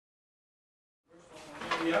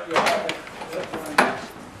Yep, you are.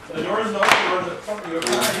 The door is open, or the front of your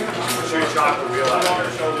Should chop the wheel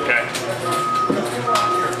out. Okay.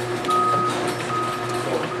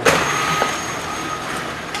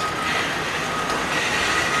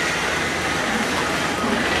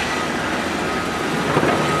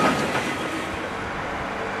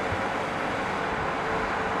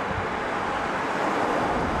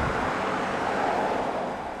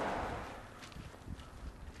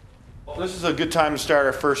 This is a good time to start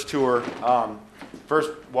our first tour.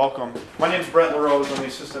 First, welcome. My name is Brett LaRose. I'm the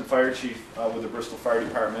Assistant Fire Chief with the Bristol Fire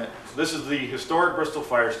Department. So this is the historic Bristol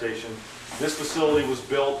Fire Station. This facility was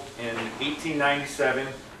built in 1897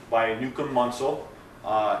 by Newcomb Munsell.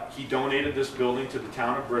 He donated this building to the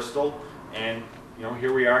town of Bristol, and you know,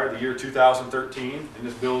 here we are, the year 2013, and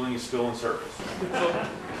this building is still in service.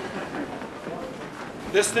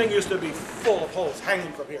 This thing used to be full of holes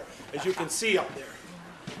hanging from here, as you can see up there.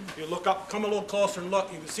 You look up, come a little closer and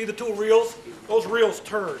look, you can see the two reels. Those reels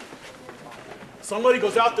turn. Somebody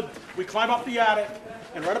goes out, we climb up the attic,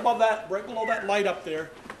 and right above that, right below that light up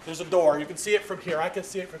there, there's a door. You can see it from here. I can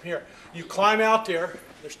see it from here. You climb out there,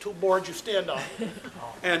 there's two boards you stand on,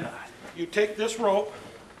 and you take this rope,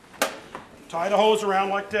 tie the hose around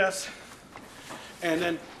like this, and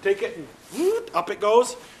then take it and whoop, up it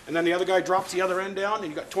goes, and then the other guy drops the other end down, and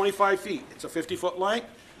you got 25 feet. It's a 50-foot length.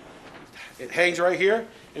 It hangs right here,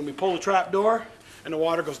 and we pull the trap door, and the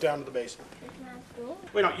water goes down to the basement.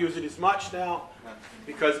 We don't use it as much now,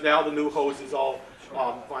 because now the new hose is all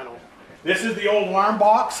vinyl. This is the old alarm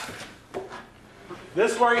box.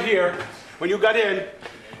 This right here, when you got in,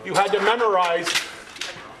 you had to memorize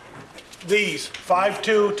these,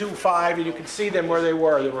 5225, and you can see them where they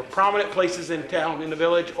were. There were prominent places in town, in the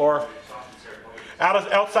village, or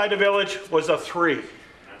outside the village was a 3.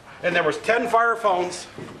 And there was 10 fire phones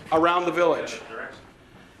around the village.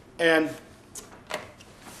 And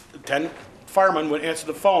 10 firemen would answer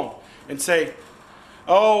the phone and say,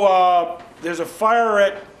 oh, there's a fire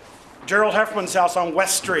at Gerald Heffman's house on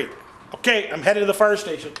West Street. Okay, I'm headed to the fire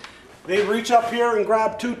station. They reach up here and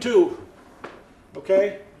grab 22.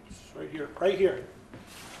 Okay, it's right here,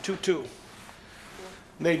 22.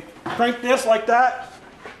 And they crank this like that,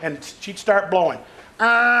 and she'd start blowing.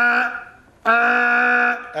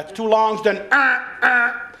 That's 2 longs, then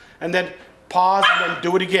and then pause, and then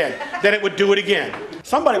do it again. Then it would do it again.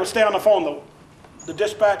 Somebody would stay on the phone, the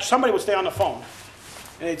dispatch, somebody would stay on the phone.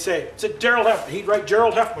 And they'd say, it's at Gerald Heffman. He'd write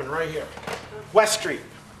Gerald Heffman right here. West Street,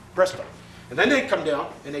 Bristol. And then they'd come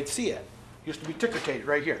down and they'd see it. It used to be ticker-tated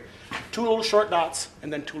right here. 2 little short dots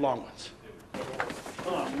and then 2 long ones.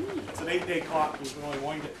 It's an 8-day clock. We can only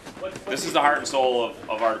wind it. This is the heart and soul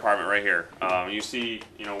of our department right here. You see,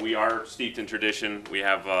 you know, we are steeped in tradition. We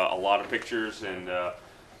have a lot of pictures and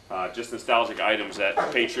just nostalgic items that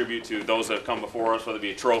pay tribute to those that have come before us, whether it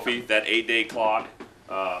be a trophy, that 8-day clock.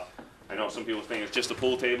 I know some people think it's just a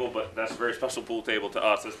pool table, but that's a very special pool table to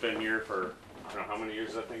us. It's been here for, I don't know, how many years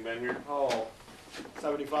has that thing been here? Oh,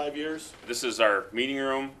 75 years. This is our meeting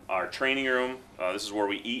room, our training room. This is where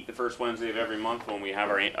we eat the first Wednesday of every month when we have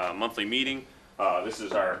our monthly meeting. This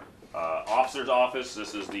is our officer's office.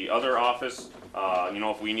 This is the other office. You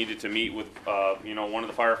know, if we needed to meet with, you know, one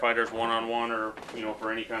of the firefighters one-on-one or, you know,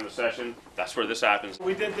 for any kind of session, that's where this happens.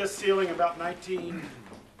 We did this ceiling about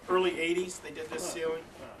early 80s. They did this ceiling.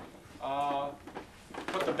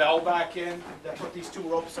 Put the bell back in. That's what these 2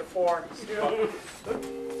 ropes are for.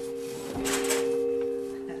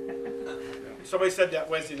 Somebody said that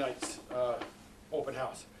Wednesday night's open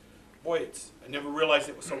house. Boy, I never realized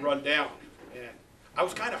it was so run down. And I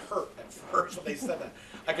was kind of hurt at first when they said that.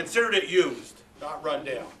 I considered it used, not run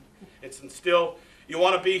down. It's still, you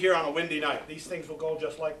want to be here on a windy night. These things will go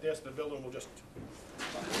just like this, and the building will just...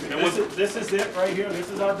 This is it right here. This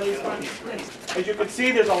is our basement. As you can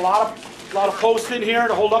see, there's a lot of posts in here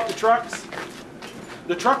to hold up the trucks.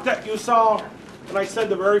 The truck that you saw when I said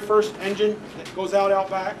the very first engine that goes out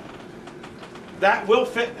back, that will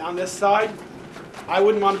fit on this side. I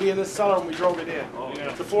wouldn't want to be in this cellar when we drove it in. Oh,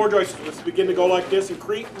 yeah. The floor joists would begin to go like this and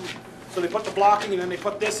creak. So they put the blocking and then they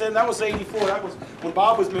put this in. That was '84. That was when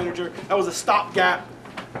Bob was manager. That was a stopgap.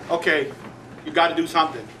 Okay, you got to do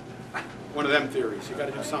something. One of them theories. You got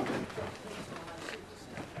to do something.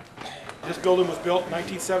 This building was built in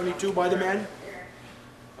 1972 by the men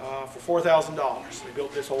for $4,000. They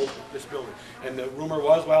built this building, and the rumor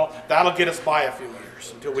was, well, that'll get us by a few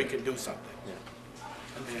years until we can do something.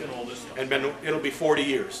 And then it'll be 40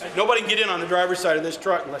 years. Nobody can get in on the driver's side of this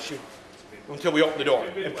truck until we open the door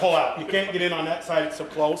and pull out. You can't get in on that side. It's so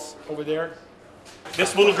close over there.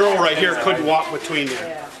 This little girl right here couldn't walk between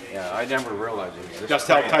them. Yeah, I never realized it was this Just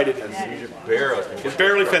how tight it is. It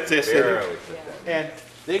barely fits this in. And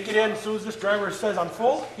They get in, as soon as this driver says, I'm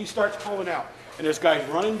full, he starts pulling out. And there's guys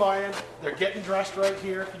running by him, they're getting dressed right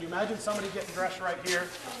here. Can you imagine somebody getting dressed right here?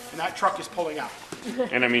 And that truck is pulling out.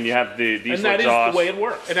 And I mean, you have the diesel And that is exhaust. the way it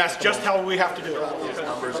works. And that's just how we have to do it.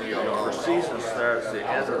 Her season starts the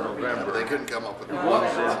end of November. They couldn't come up with it.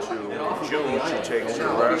 Runs into June. She takes her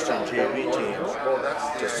varsity JV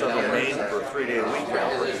teams to Southern Maine for a 3-day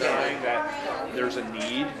weekend. Saying that there's a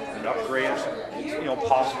need, an upgrade,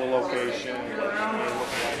 possible location.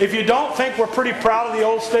 If you don't think we're pretty proud of the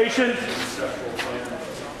old station,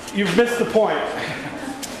 you've missed the point.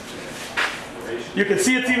 You can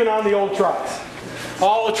see it's even on the old trucks.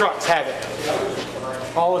 All the trucks have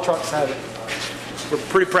it. All the trucks have it. We're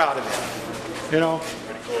pretty proud of it. You know?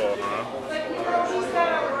 Pretty cool, huh?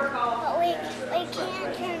 But we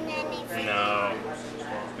can't turn anything. No.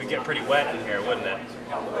 It'd get pretty wet in here, wouldn't it?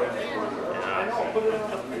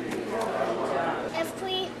 If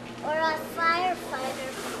we or a firefighter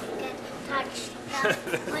get touched,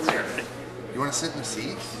 You want to sit in the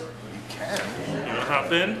seats? You can. You want to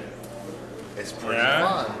hop in? It's pretty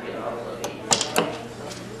Yeah. fun.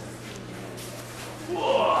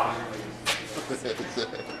 Whoa.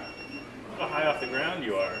 How high off the ground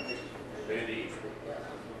you are. Pretty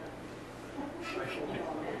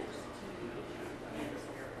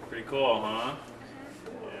cool, huh?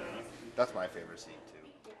 Yeah. That's my favorite seat too.